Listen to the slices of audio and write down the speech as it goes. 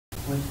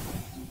Okay,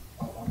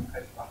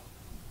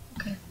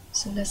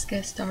 so let's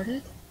get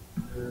started.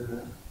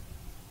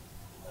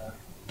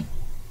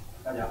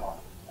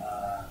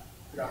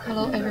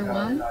 Hello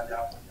everyone.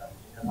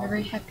 I'm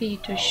very happy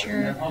to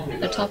share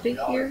the topic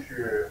here.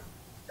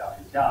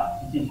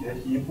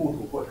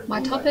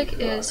 My topic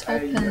is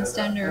open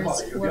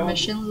standards for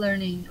machine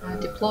learning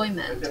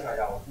deployment.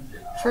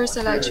 First,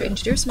 I'd like to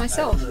introduce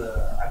myself.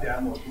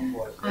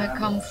 I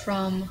come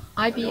from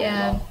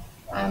IBM.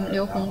 I'm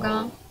Liu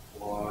Honggang.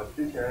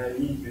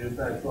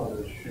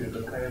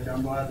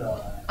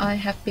 I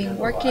have been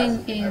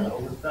working in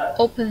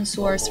open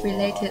source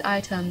related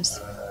items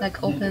like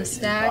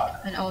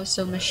OpenStack and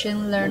also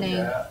machine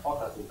learning.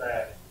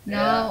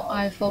 Now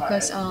I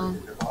focus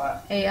on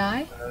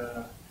AI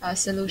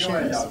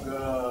solutions.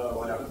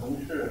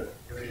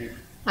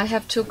 I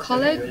have two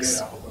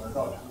colleagues.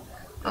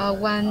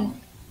 One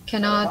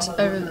cannot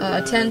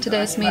attend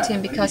today's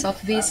meeting because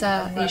of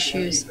visa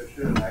issues.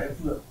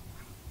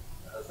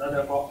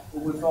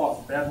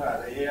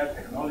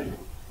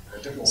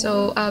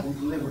 So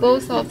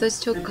both of these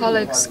two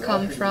colleagues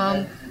come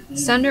from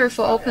Center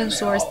for Open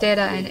Source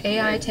Data and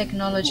AI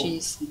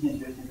Technologies.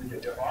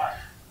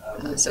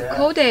 So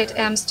CODATE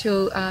aims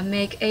to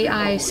make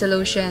AI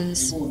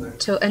solutions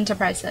to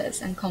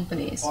enterprises and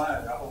companies.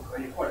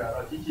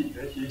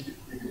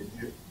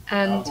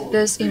 And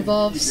this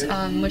involves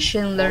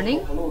machine learning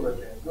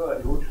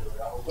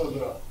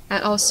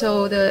and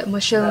also the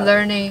machine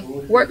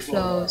learning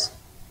workflows,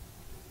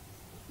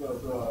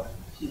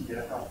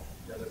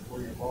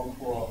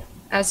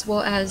 as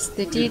well as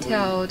the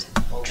detailed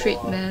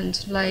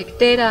treatment like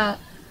data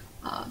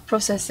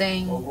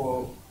processing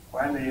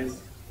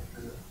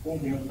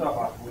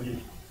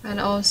and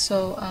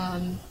also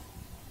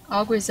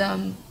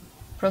algorithm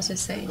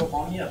processing,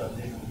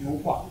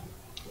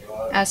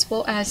 as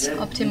well as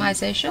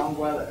optimization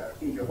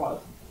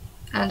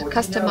and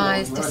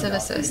customized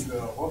services.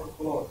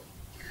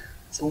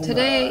 So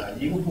today,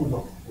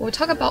 we'll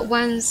talk about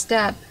one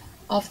step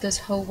of this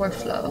whole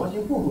workflow,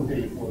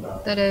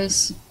 that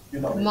is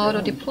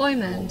model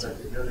deployment.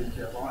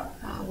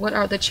 What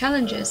are the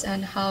challenges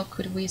and how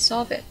could we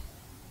solve it?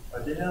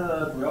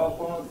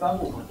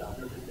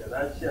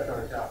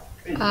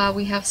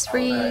 We have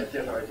three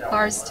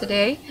parts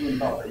today.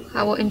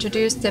 I will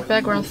introduce the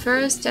background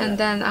first, and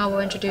then I will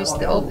introduce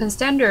the open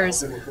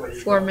standards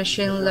for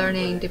machine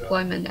learning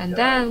deployment, and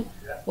then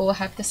we will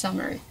have the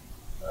summary.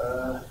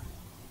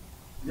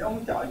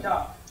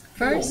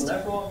 First,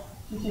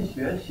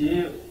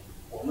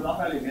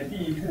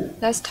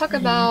 let's talk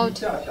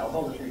about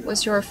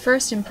what's your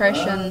first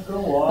impression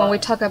when we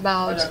talk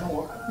about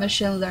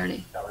machine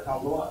learning.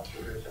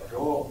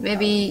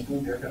 Maybe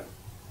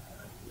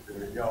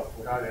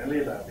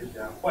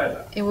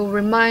it will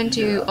remind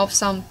you of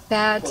some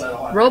bad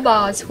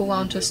robots who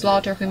want to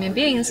slaughter human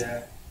beings,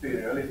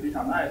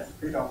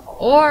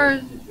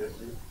 or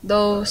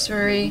those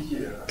very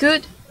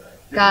good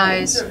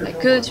guys,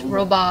 like good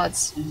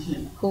robots,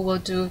 who will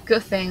do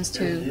good things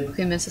to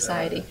human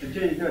society.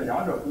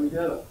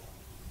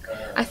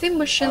 I think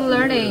machine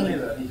learning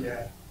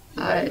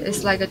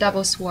is like a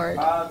double sword.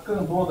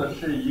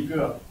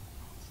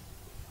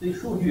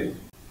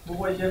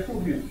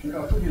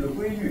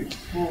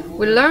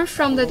 We learn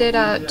from the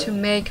data to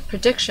make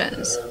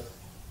predictions,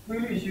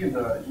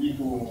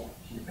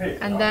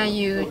 and then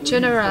you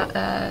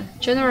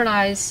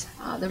generalize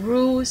the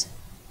rules.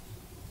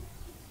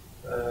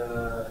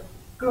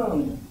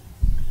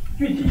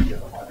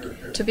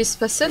 To be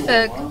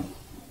specific,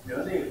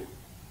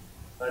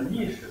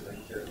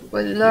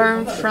 we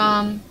learn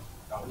from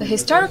the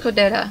historical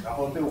data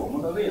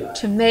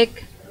to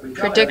make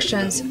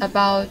predictions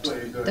about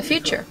the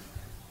future.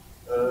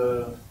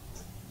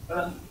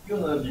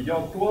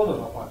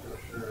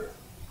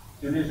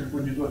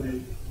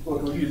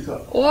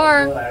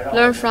 Or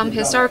learn from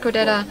historical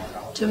data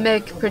to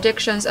make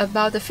predictions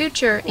about the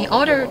future in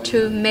order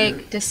to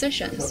make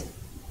decisions.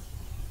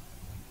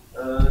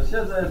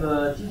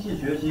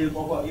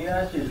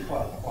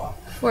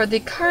 For the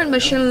current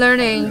machine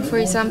learning, for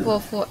example,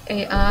 for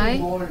AI,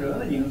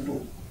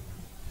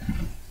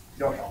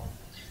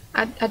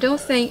 I don't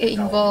think it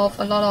involves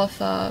a lot of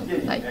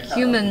like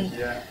human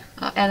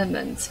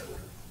elements.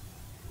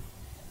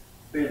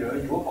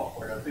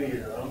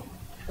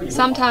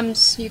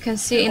 Sometimes you can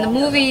see in the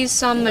movies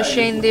some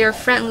machine, they're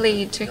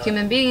friendly to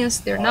human beings,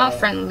 they're not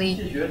friendly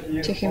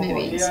to human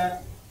beings.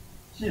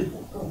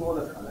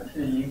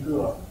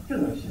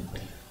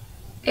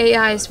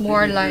 AI is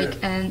more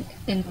like an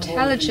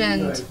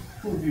intelligent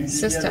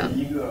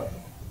system.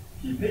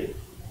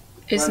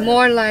 It's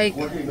more like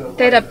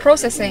data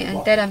processing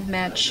and data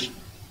match.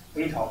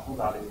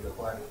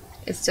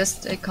 It's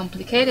just a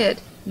complicated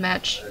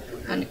match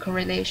and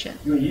correlation.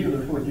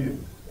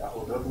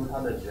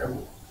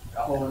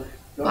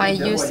 By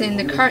using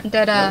the current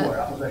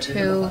data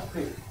to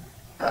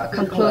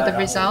conclude the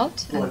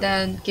result and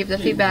then give the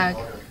feedback,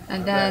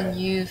 and then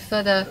you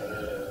further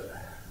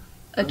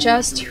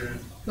adjust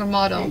your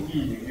model.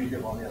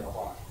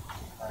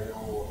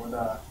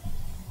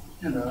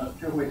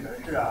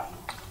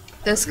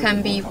 This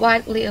can be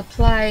widely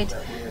applied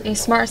in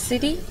smart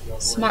city,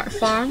 smart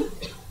farm,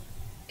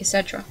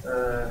 etc.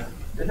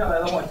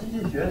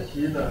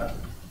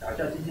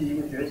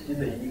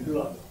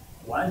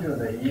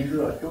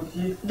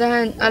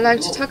 Then I'd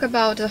like to talk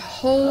about the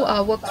whole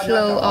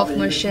workflow of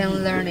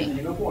machine learning.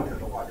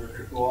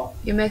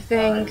 You may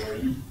think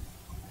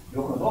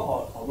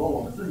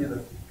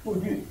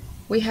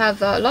we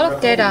have a lot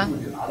of data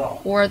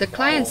or the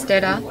client's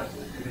data,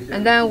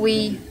 and then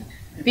we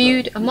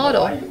build a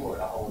model.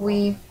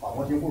 We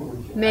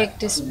make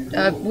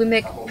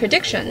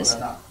predictions,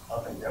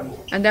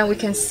 and then we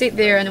can sit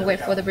there and wait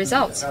for the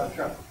results.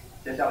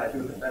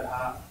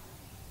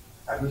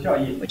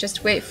 We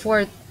just wait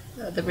for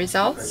the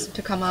results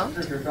to come out.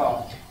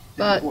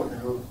 But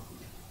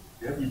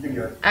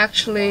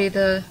actually,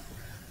 the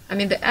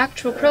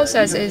actual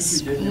process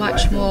is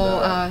much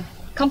more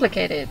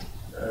complicated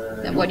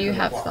than what you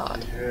have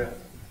thought.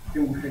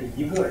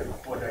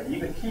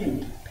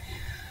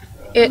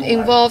 It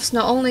involves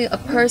not only a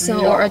person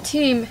or a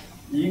team,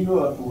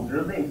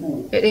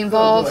 it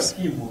involves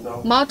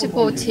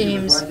multiple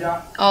teams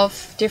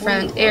of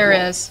different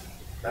areas.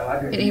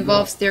 It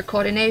involves their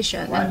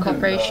coordination and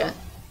cooperation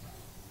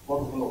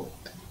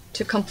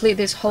to complete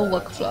this whole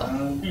workflow.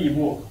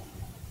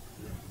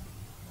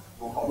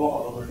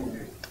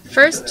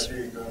 First,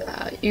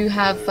 you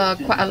have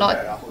quite a lot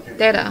of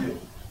data,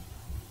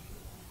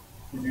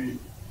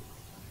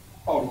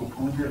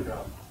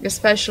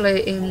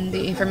 especially in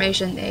the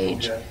information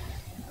age.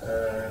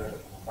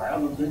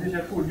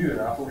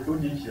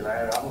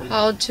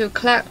 How to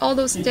collect all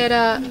those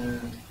data,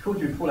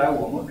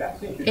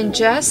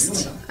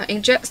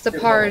 ingest the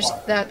parts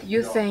that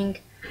you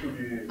think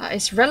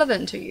is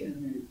relevant to you.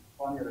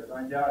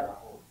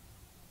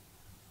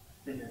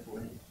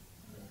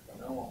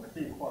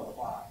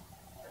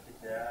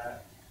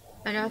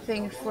 And I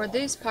think for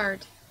this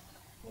part,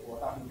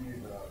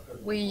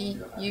 we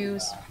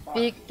use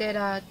big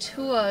data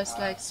tools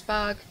like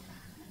Spark,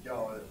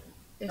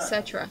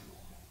 etc.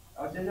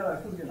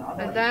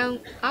 And then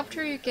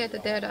after you get the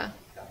data,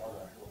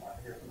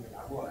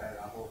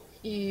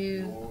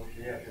 you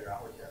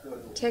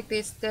take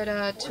this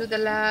data to the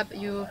lab,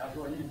 you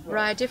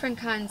write different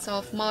kinds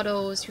of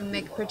models, you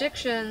make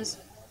predictions.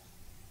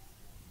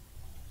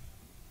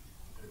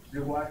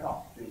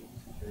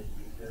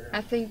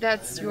 I think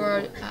that's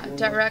your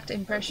direct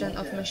impression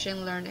of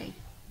machine learning.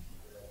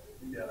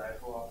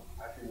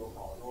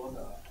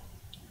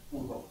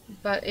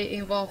 But it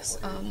involves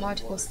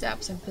multiple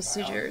steps and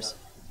procedures.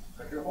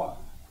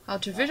 How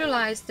to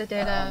visualize the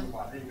data,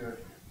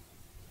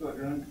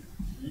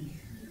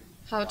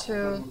 how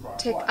to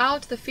take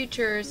out the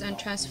features and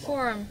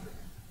transform.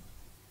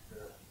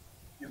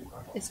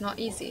 It's not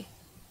easy.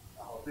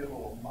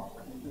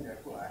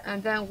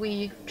 And then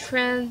we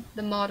train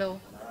the model.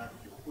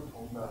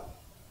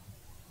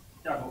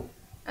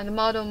 And the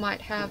model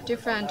might have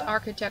different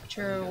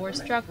architecture or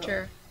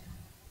structure.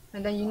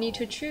 And then you need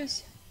to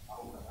choose.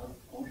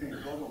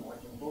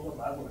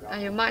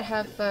 And you might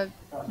have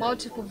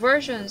multiple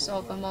versions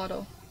of a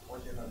model.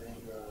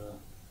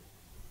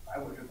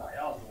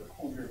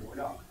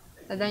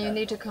 And then you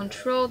need to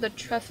control the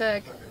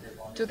traffic,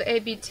 do the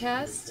A/B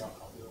test,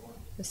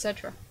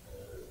 etc.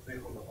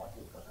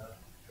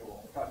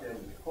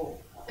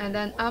 And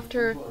then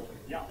after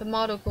the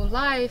model go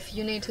live,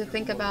 you need to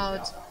think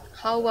about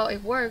how well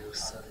it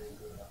works.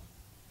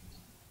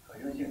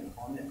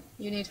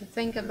 You need to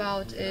think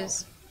about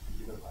its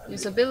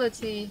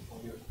usability.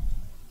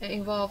 It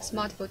involves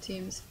multiple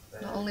teams,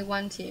 not only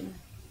one team.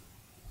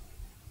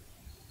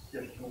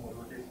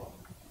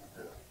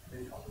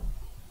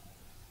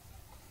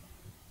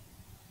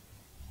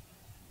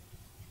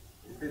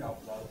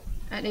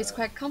 And it's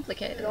quite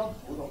complicated.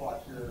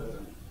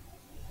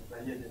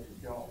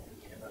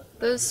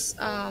 This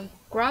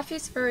graph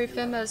is very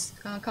famous,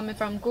 coming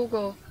from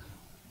Google.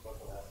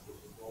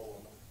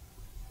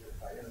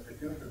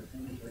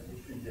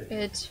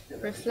 It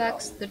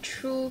reflects the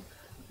true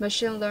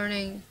machine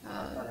learning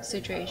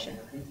situation.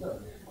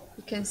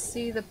 You can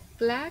see the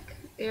black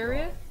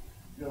area.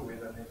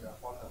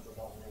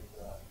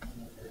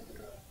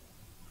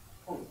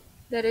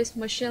 That is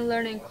machine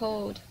learning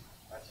code.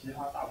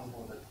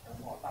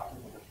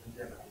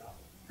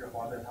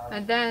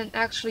 And then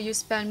actually you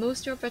spend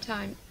most of your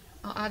time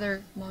on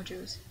other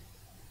modules.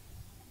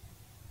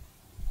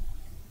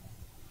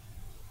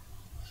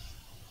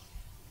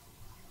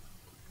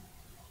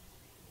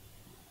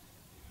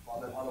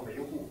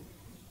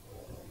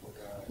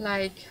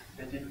 Like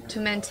to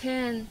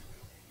maintain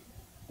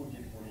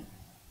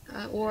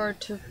or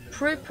to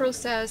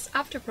pre-process,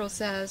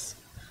 after-process,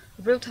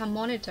 real-time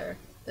monitor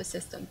the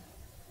system.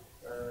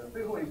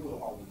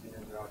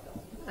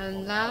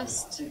 And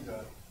last,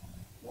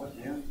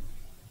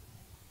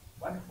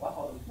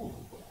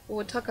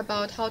 we'll talk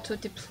about how to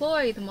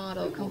deploy the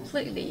model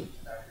completely.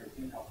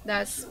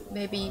 That's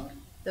maybe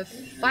the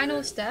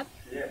final step,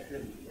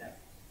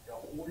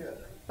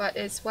 but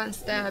it's one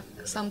step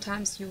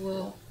sometimes you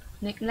will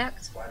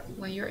neglect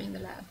when you're in the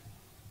lab.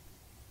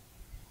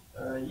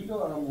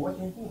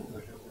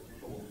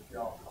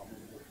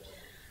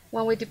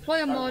 when we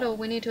deploy a model,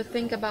 we need to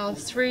think about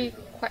 3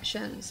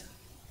 questions.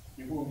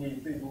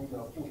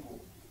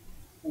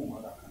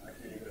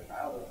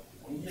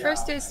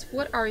 First is,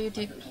 what are you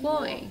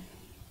deploying?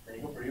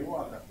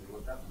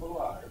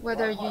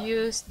 Whether you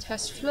use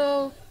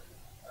TensorFlow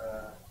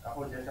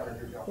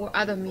or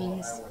other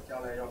means.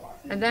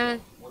 And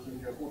then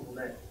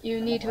you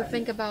need to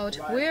think about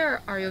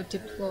where are you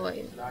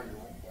deploying,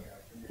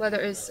 whether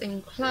it's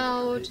in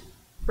cloud,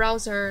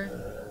 browser,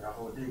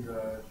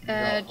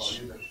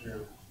 edge,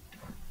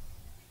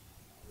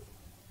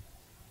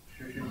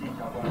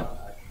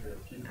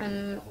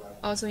 and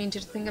also need to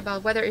think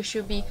about whether it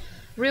should be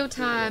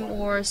real-time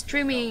or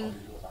streaming.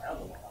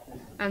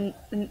 And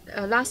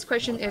last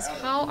question is,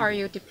 how are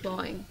you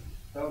deploying?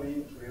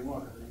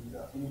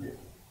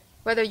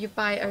 Whether you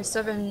buy a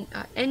certain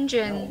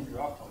engine,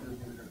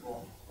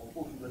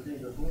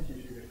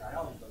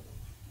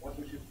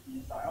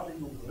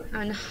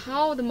 and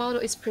how the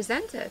model is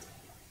presented.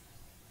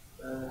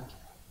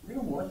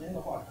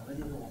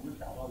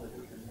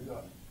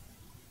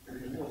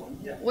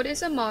 What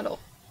is a model?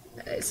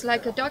 It's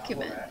like a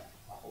document.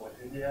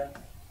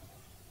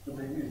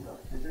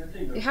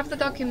 You have the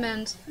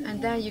document,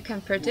 and then you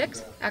can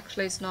predict.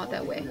 Actually, it's not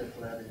that way.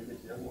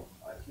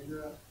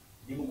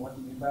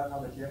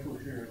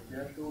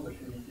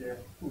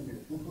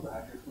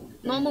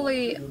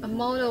 Normally, a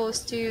model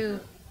still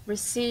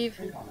receive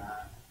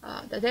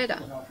the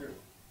data.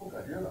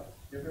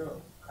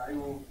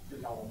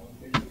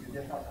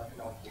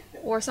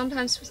 Or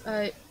sometimes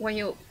when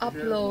you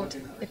upload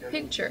a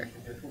picture,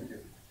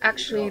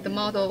 actually the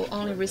model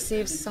only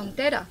receives some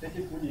data,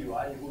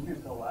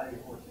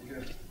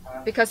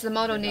 because the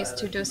model needs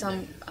to do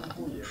some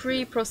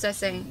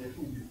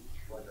pre-processing,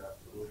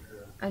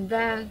 and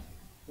then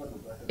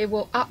it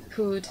will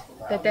output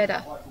the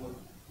data.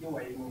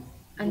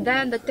 And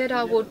then the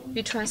data will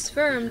be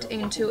transformed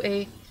into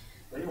a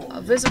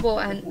visible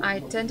and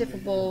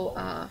identifiable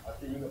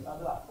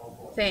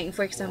thing,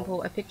 for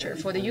example, a picture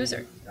for the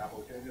user.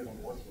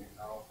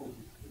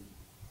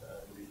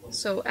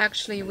 So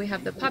actually we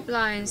have the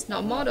pipelines,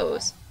 not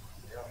models.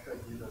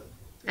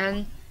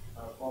 And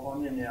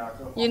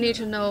you need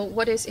to know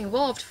what is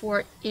involved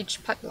for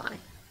each pipeline.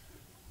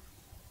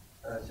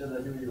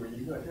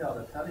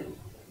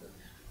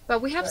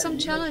 But we have some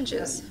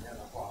challenges.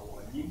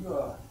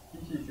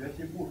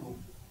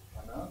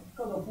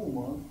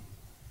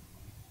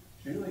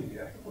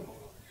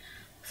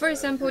 For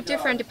example,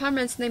 different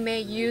departments, they may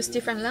use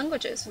different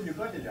languages.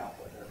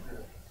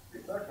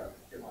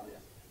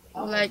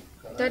 Like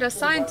data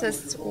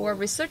scientists or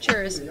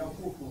researchers,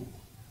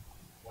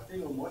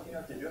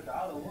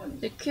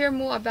 they care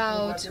more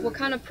about what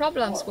kind of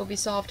problems will be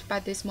solved by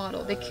this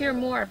model. They care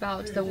more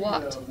about the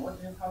what.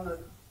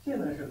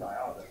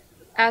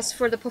 As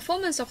for the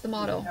performance of the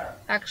model,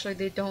 actually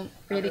they don't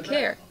really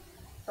care.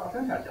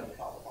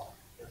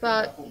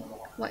 But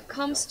when it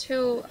comes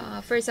to,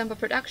 for example,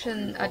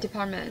 production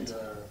department,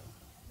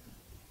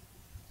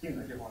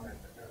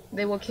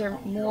 they will care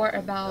more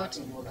about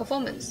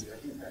performance.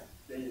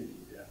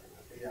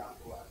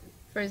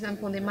 For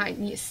example, they might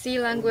need C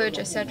language,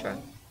 etc.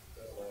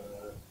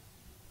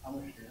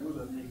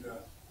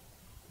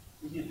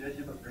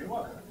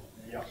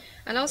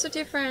 And also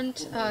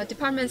different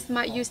departments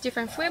might use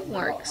different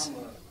frameworks.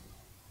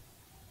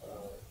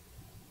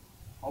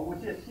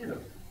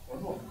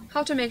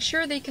 How to make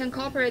sure they can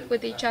cooperate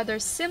with each other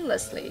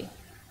seamlessly,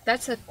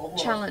 that's a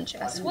challenge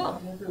as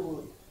well.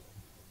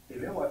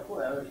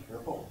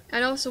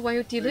 And also when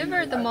you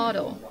deliver the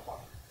model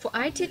for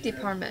IT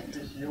department,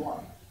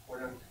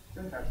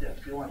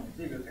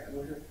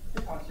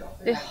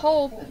 they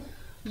hope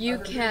you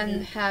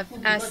can have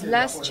as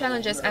less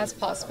challenges as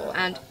possible,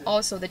 and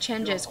also the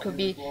changes could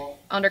be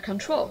under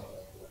control.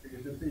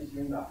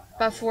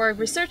 But for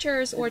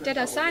researchers or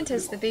data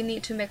scientists, they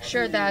need to make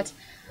sure that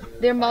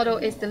their model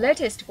is the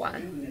latest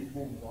one.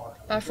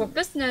 But for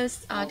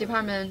business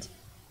department,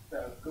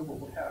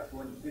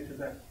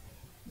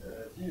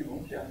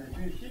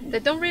 they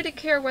don't really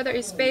care whether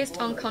it's based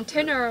on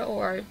container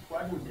or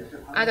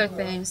other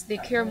things. They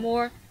care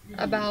more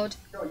about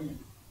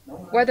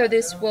whether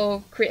this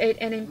will create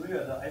any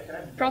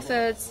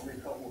profits,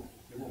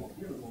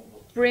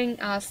 bring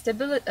a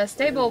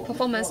stable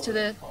performance to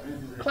the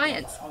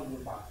clients.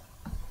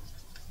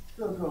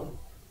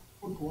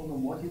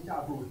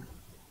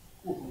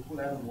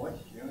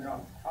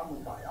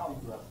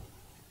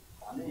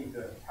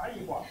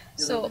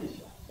 So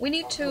we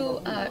need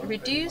to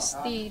reduce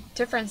the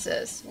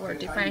differences or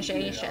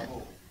differentiation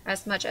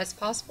as much as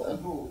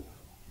possible,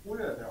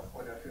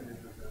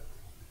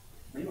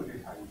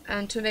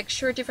 and to make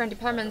sure different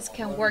departments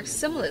can work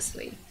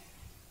seamlessly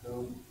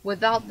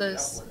without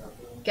these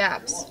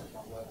gaps.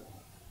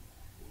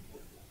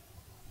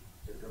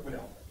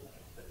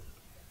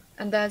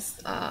 And that's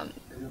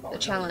the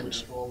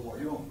challenge.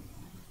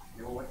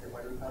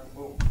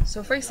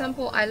 So for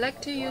example, I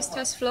like to use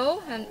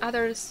TensorFlow, and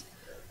others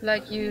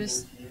like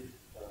use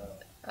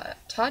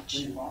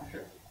Touch.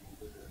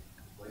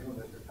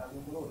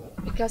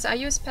 Because I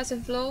use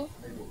TensorFlow,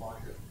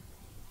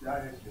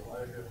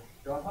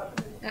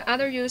 and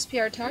others use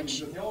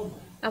PyTorch,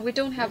 and we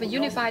don't have a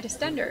unified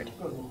standard.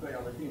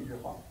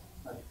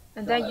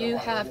 And then you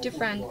have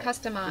different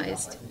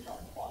customized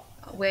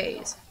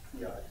ways.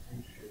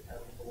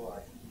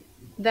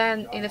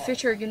 Then in the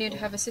future, you need to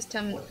have a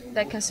system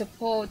that can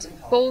support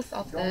both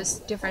of these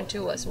different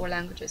tools or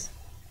languages.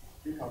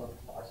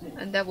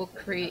 And that will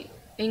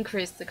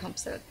increase the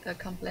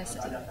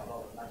complexity.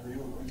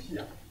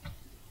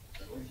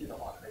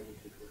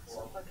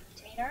 So for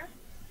container,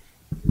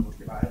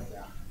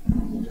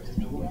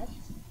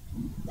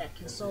 that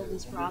can solve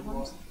these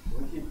problems.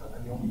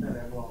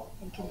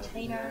 And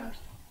containers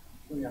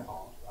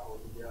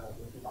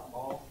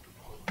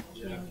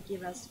can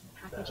give us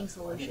packaging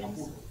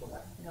solutions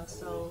and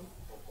also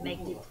make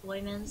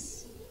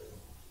deployments.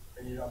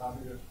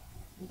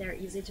 They're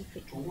easy to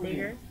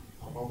configure.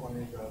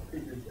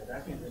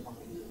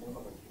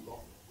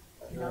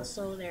 And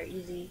also they're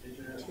easy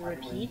to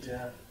repeat.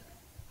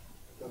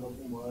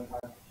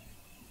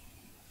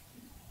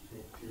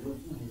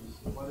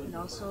 And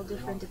also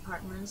different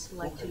departments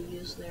like to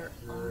use their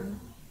own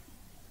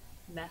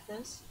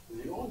methods,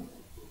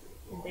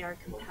 and they are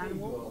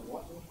compatible.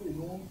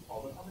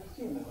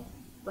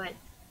 But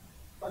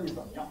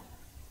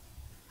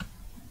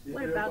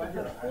what about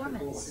the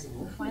performance,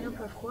 the final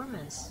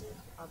performance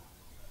of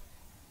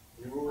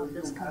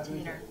this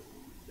container?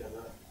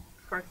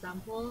 For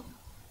example,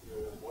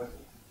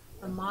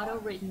 a model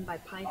written by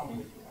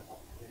Python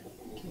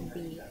can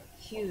be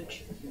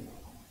huge,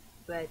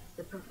 but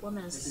the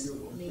performance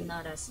may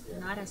not as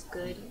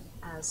good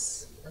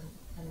as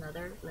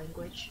another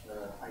language.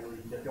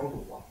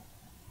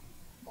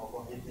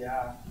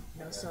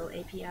 And also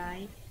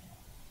API,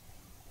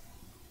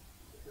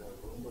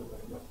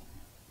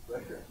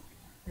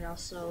 and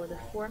also the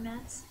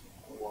formats.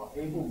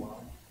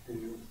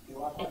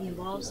 It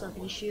involves some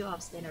issue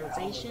of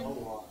standardization.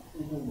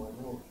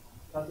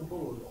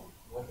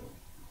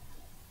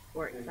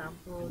 For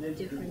example,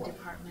 different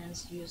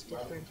departments use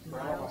different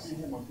models.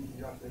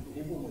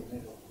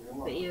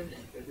 But if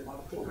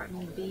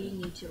Department B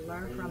needs to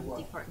learn from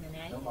Department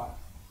A,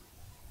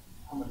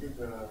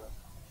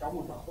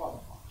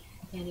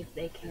 and if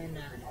they can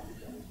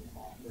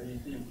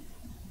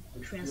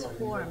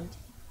transform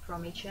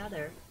from each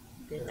other,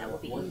 then that will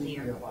be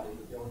easier.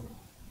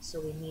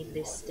 So we need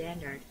this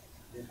standard.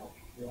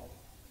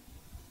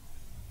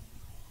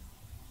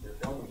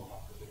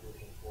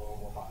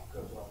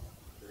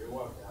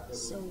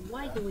 So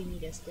why do we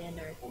need a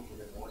standard?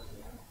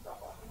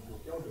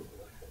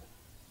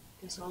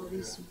 Because all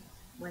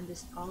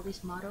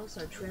these models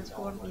are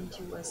transformed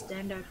into a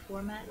standard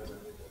format.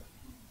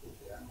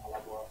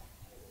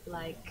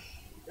 Like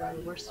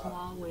when we're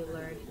small, we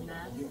learned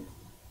math.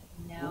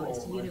 Now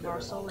it's a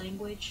universal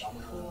language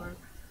for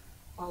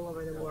all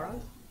over the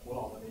world.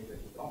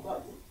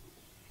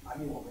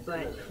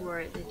 But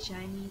for the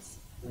Chinese,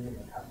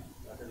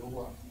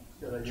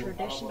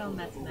 traditional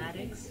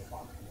mathematics,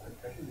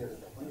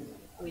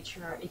 which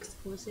are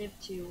exclusive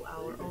to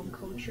our own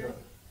culture,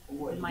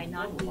 might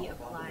not be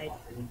applied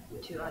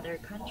to other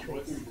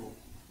countries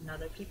and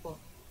other people.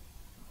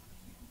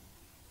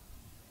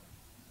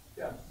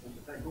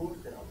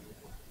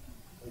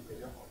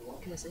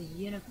 Because a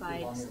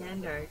unified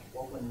standard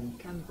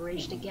can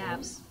bridge the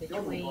gaps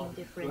between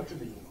different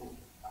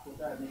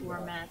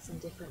formats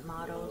and different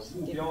models,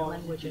 different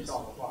languages.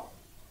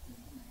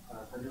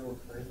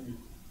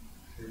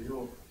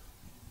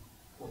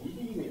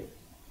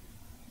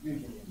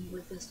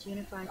 With this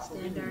unified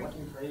standard,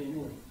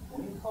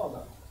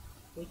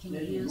 we can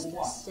use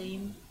the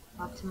same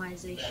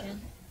optimization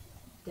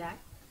deck.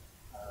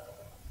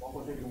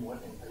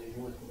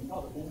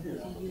 We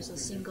can use a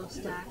single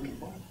stack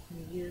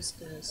and use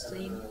the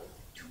same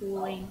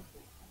tooling,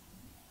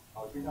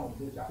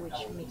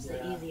 which makes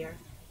it easier.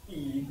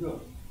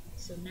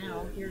 So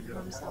now here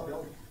comes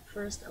our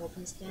first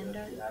open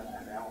standard,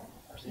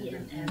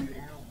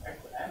 PMML.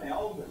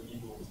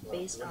 It's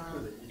based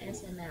on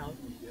SML.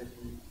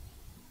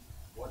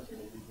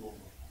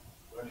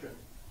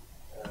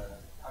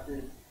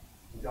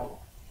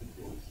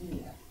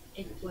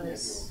 It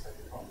was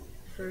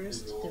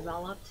first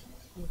developed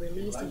and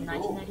released in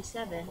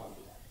 1997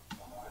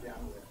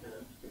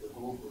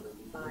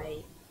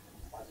 by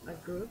a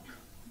group.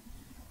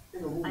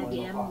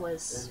 IBM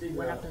was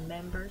one of the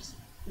members.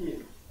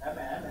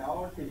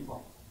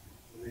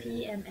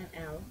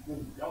 PMML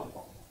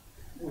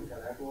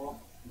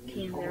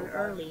came very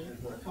early,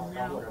 and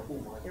now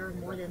there are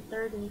more than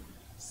 30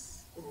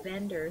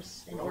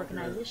 vendors and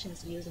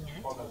organizations using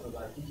it,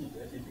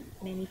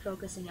 mainly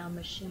focusing on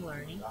machine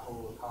learning.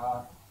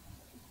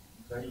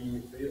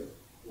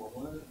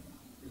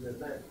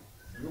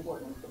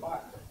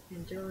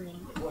 And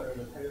during,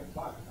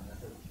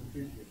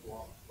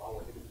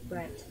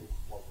 but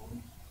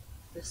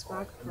the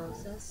Spark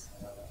process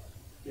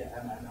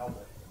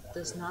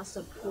does not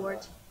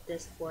support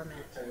this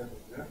format.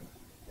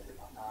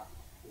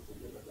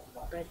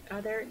 But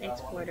other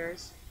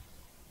exporters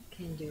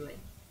can do it.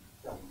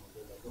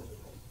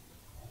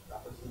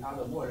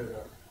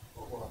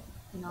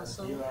 And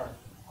also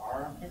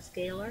a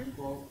scalar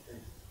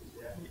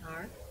and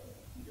R.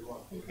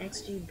 And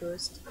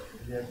XGBoost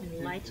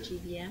and Light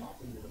GBM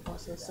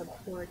also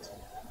support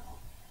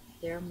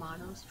their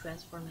models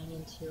transforming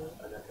into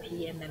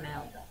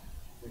PMML.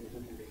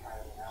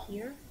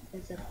 Here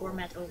is a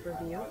format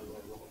overview.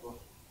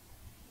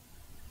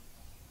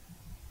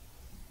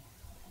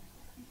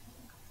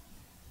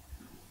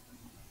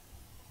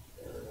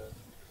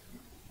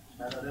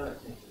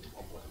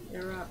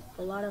 There are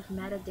a lot of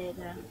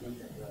metadata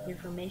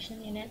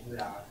information in it,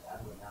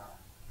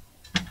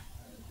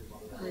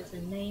 with the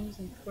names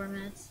and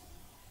formats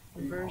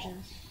and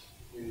versions,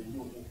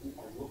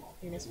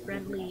 and it's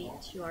friendly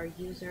to our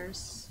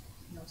users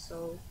and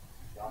also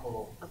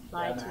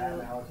apply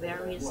to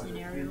various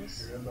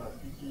scenarios.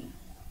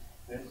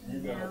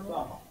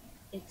 Now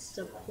it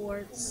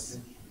supports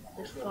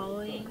the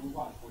following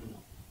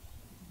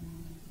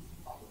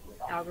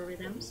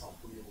algorithms,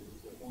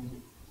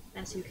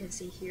 as you can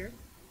see here,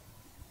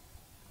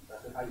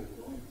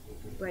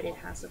 but it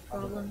has a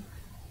problem,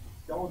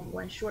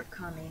 one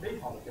shortcoming,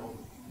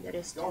 that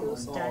is too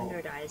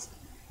standardized,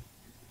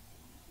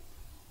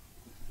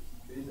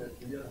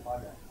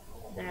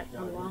 that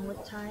along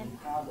with time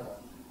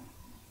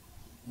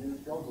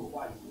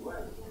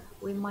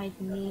we might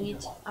need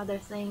other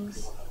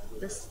things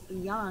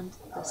beyond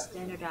the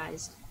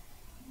standardized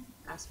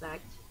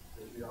aspect,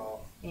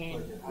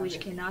 and which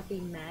cannot be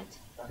met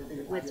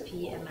with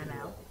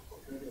PMML,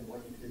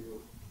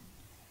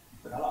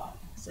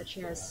 such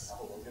as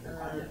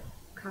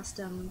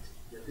custom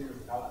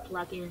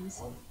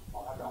plugins.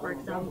 For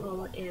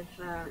example, if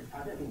a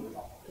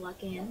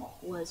plugin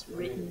was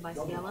written by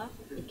Scala,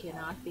 it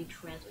cannot be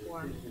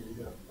transformed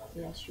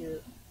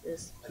into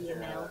this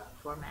PML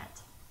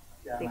format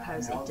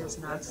because it does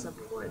not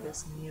support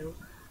this new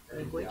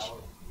language.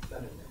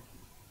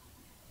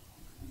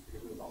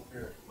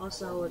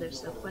 Also,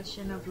 there's a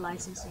question of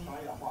licensing.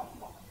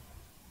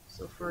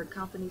 So for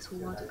companies who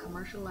want to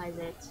commercialize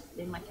it,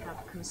 they might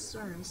have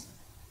concerns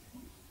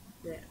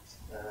that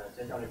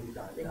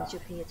they need to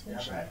pay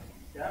attention.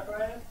 Now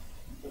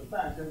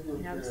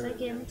the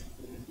second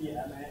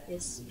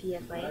is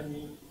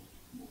PFA.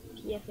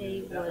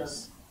 PFA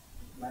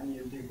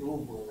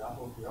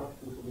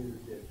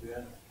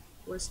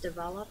was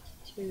developed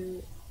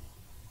to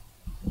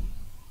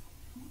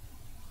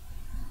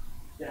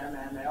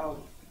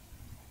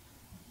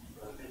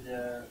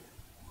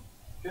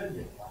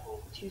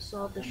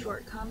solve the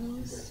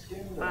shortcomings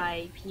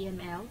by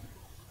PML.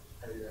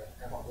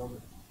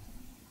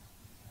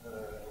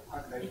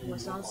 It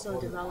was also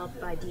developed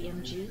by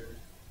DMG,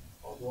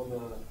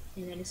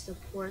 and it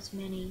supports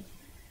many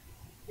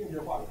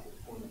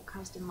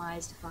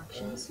customized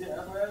functions.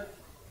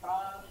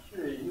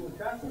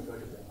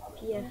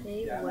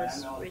 PFA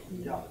was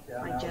written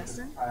by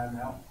Jason.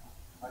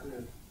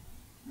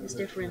 It's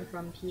different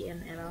from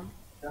PMML.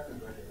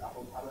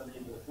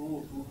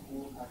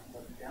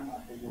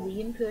 The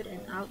input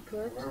and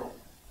output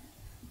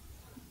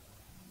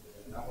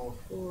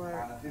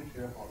for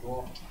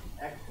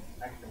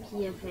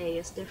PFA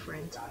is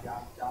different,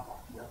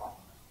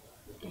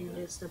 and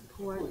it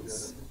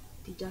supports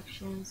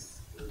deductions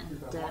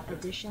and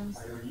additions,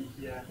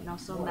 and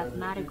also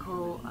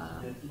mathematical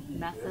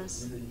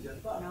methods,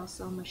 and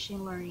also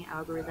machine learning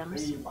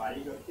algorithms.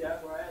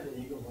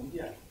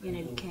 And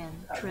it can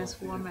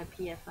transform a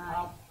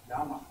PFI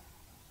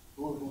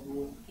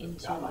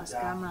into a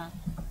schema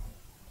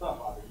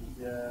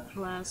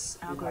plus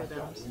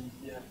algorithms and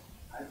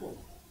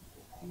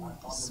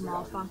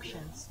small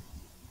functions.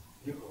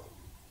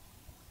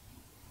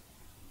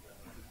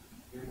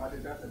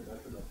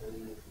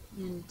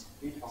 And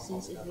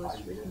since it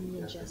was written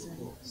in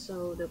JSON,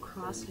 so the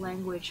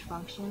cross-language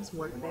functions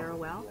work very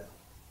well.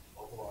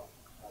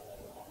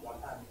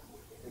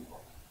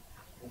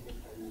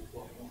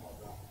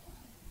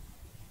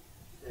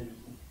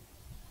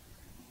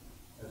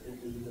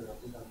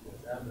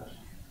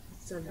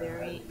 It's a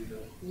very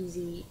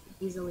easily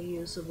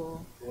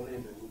usable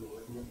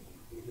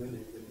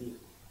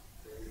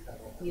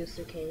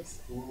user case.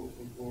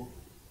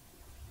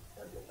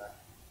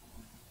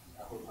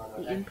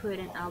 The input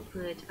and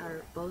output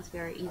are both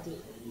very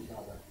easy.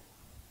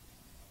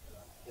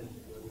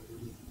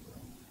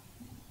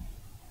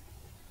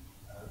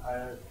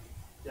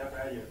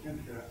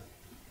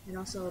 And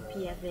also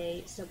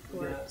PFA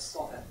supports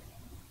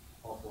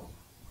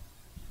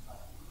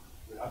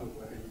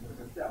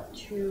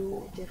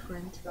two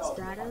different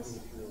status,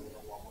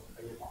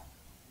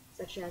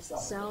 such as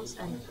cells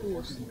and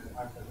pools.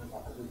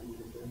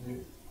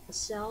 A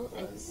cell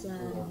is a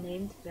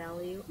named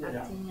value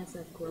acting as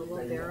a global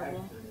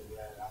variable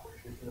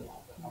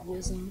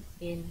used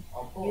in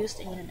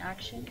an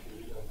action.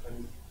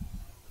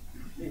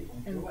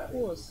 And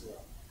pools,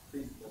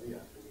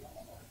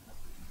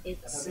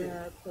 it's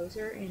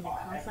closer in the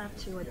concept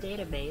to a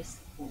database,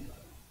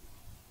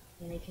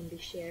 and it can be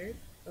shared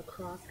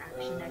across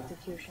action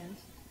executions.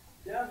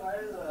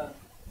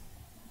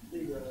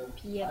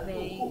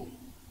 PFA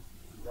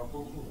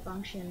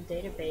function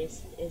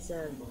database is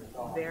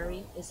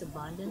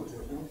abundant,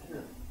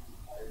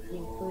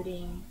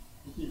 including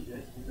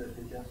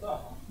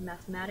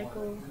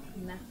mathematical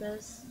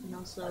methods and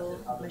also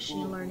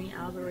machine learning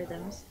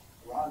algorithms.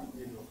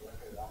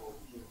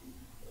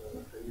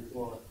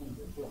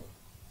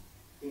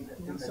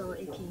 And also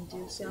it can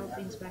do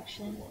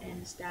self-inspection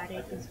and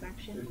static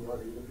inspection.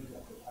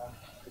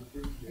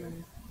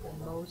 And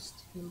most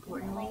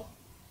importantly,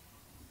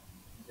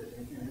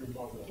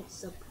 it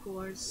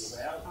supports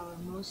our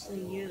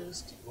mostly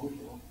used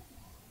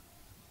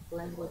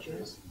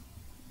languages,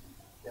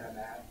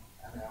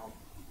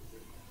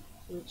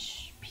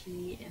 which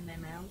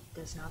PMML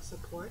does not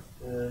support.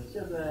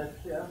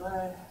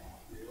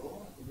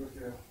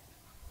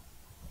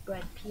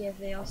 But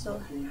PFA also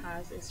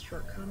has its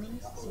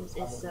shortcomings since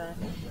it's a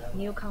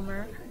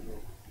newcomer.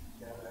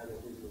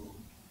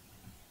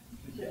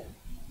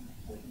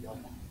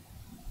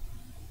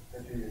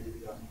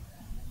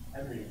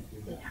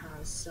 It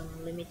has some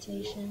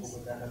limitations.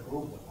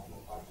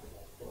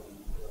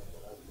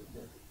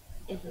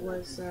 It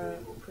was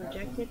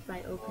projected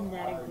by Open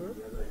Data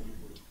Group.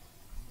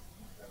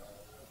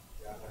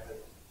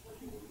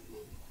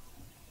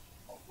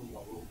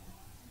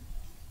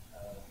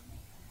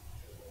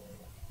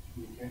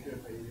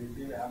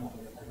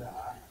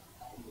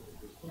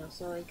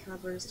 So it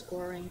covers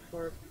scoring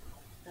for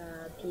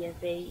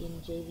PFA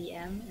in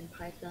JVM and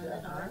Python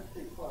and R.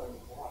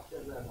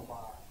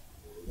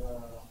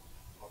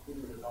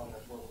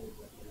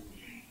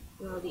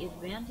 Well, the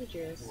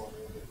advantages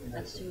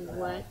as to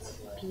what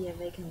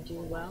PFA can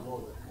do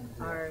well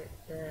are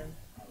the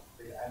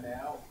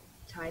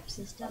type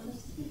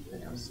systems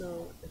and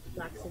also the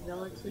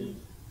flexibility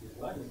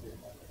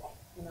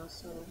and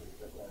also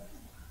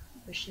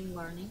machine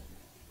learning.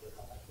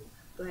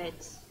 But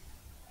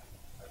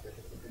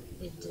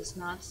it does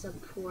not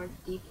support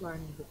deep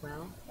learning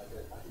well.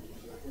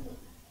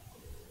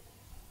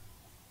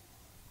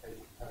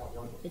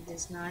 It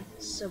does not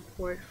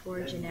support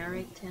for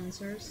generic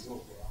tensors,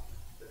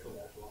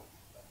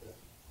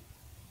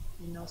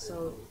 and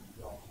also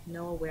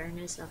no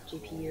awareness of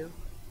GPU.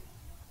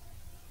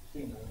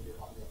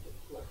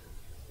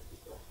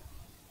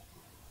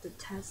 The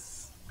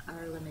tests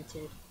are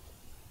limited.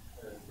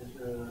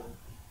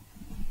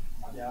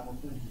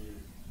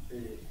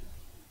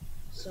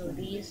 So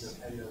this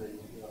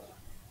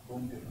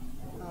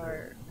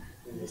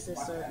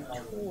is a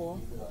tool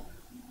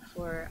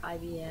for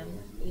IBM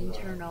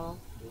internal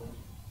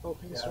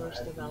open source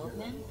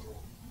development,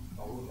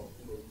 and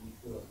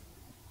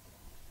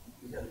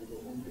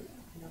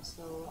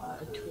also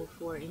a tool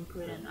for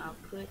input and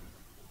output.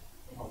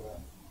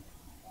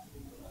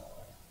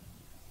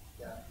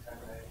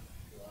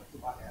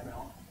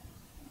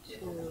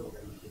 To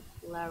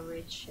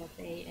leverage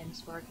FA and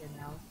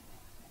SparkML.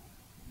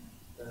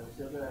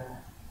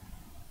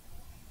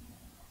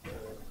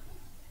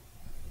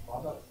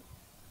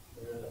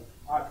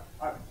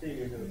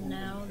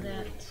 Now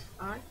that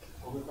Arc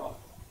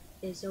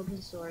is open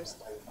sourced,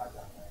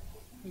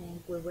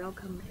 and we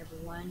welcome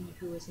everyone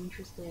who is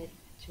interested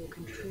to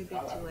contribute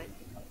to it.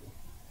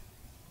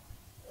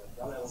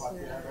 It's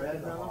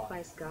developed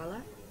by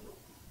Scala.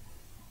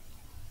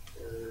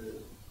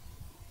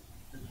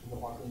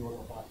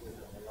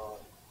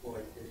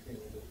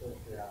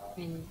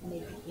 And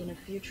maybe in the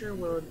future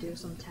we'll do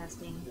some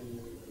testing,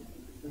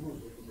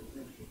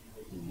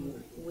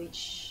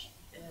 which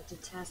to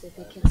test if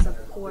it can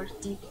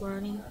support deep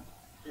learning.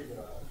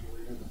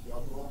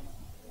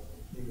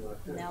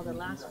 Now the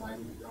last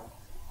one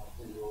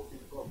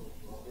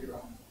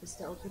is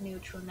the Open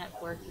Neutral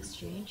Network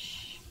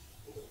Exchange.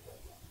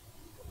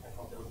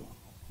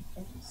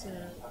 It's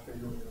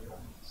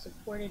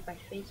supported by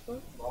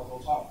Facebook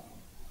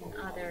and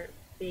other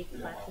big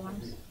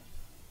platforms.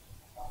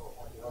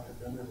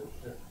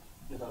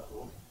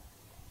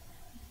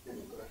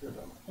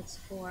 It's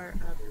for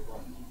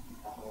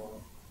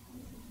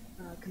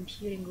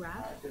computing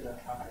graph.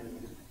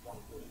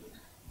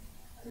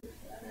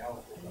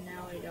 And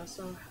now it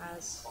also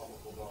has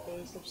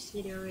a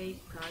subsidiary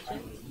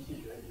project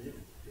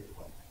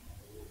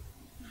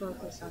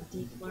focused on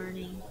deep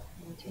learning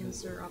and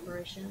tensor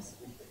operations.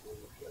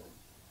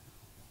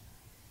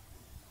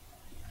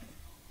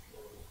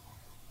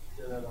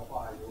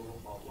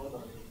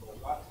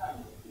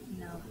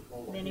 Now,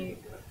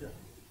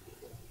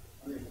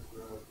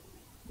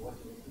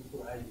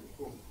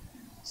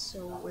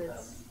 so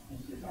with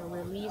the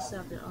release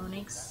of the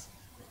ONNX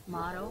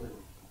model,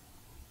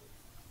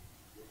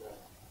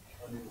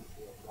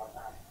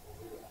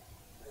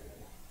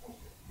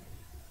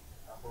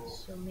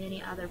 so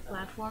many other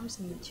platforms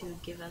need to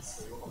give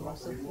us more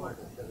support.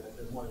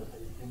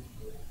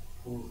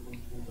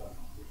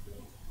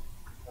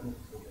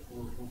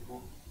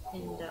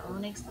 In the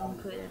ONNX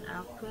input and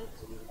output,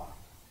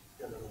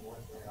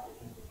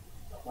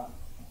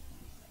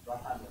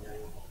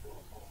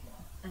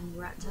 and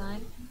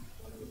runtime,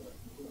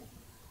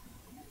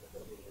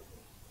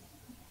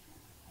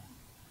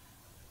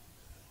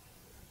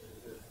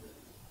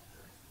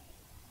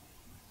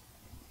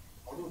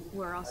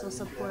 we're also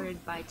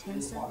supported by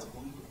Tencent,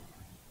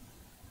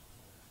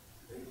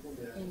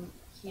 and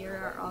here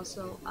are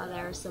also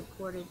other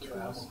supported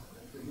tools.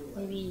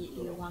 Maybe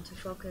you want to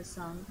focus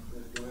on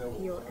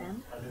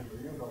TLM.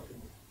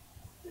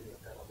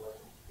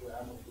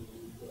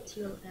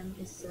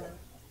 TLM is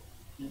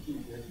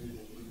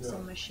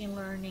some machine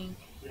learning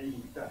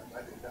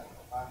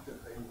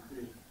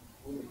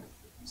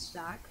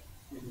stack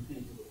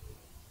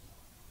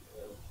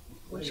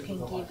which can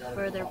give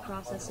further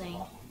processing.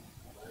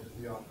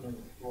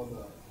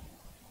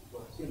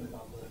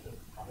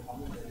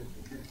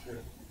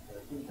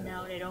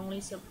 Now it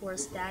only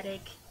supports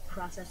static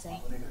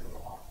processing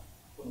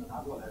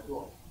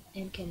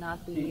and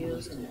cannot be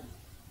used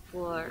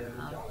for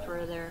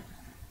further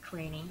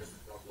training,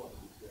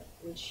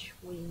 which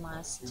we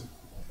must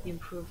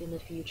improve in the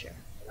future.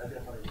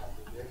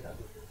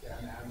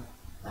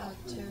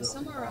 To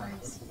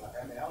summarize,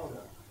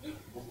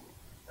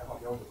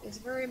 it's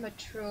very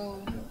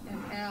mature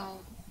ML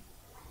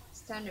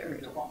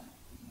standard,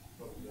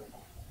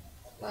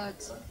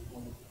 but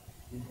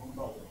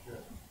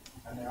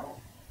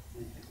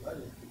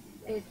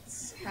it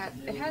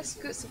has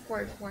good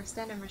support for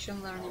standard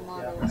machine learning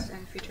models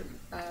and feature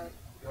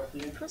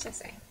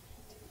processing.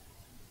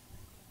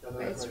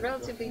 But it's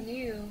relatively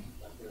new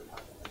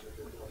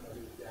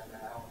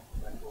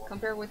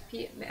compared with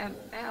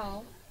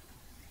PMML.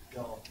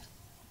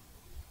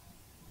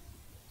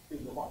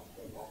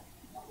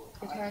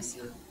 It's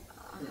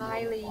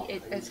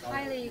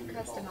highly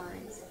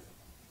customized.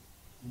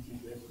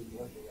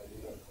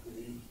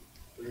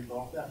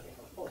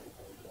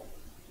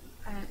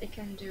 And it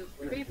can do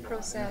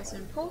pre-process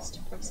and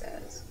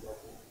post-process.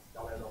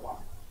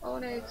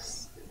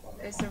 ONNX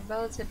is a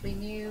relatively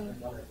new,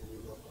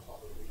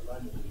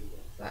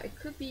 but it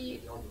could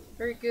be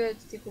very good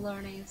deep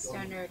learning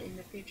standard in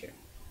the future.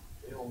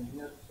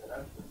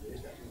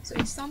 So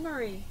in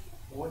summary,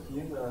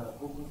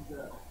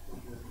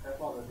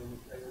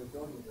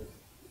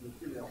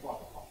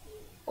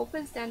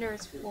 open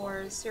standards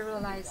for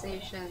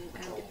serialization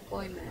and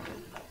deployment,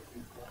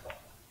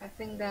 I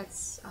think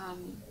that's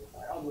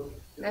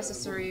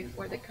necessary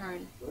for the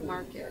current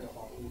market.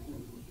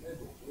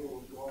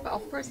 But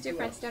of course,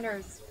 different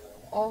standards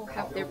all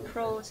have their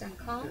pros and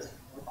cons.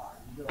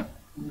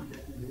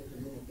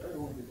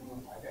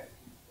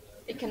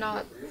 It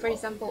cannot, for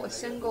example, a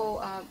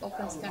single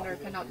open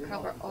standard cannot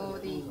cover all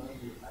the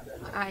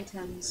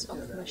items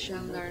of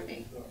machine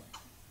learning.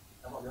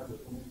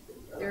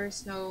 There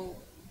is no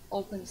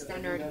open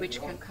standard which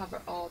can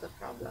cover all the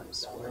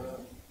problems or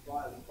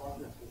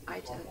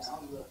items.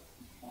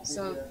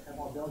 So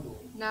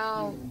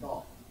now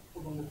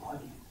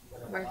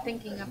we're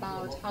thinking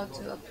about how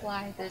to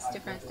apply these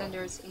different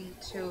standards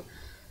into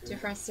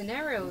different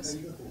scenarios,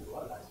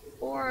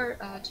 or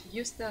to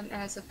use them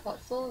as a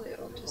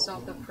portfolio to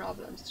solve the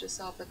problems, to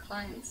solve the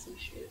client's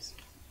issues.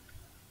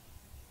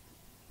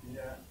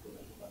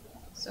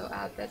 So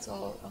that's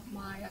all of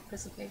my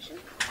presentation.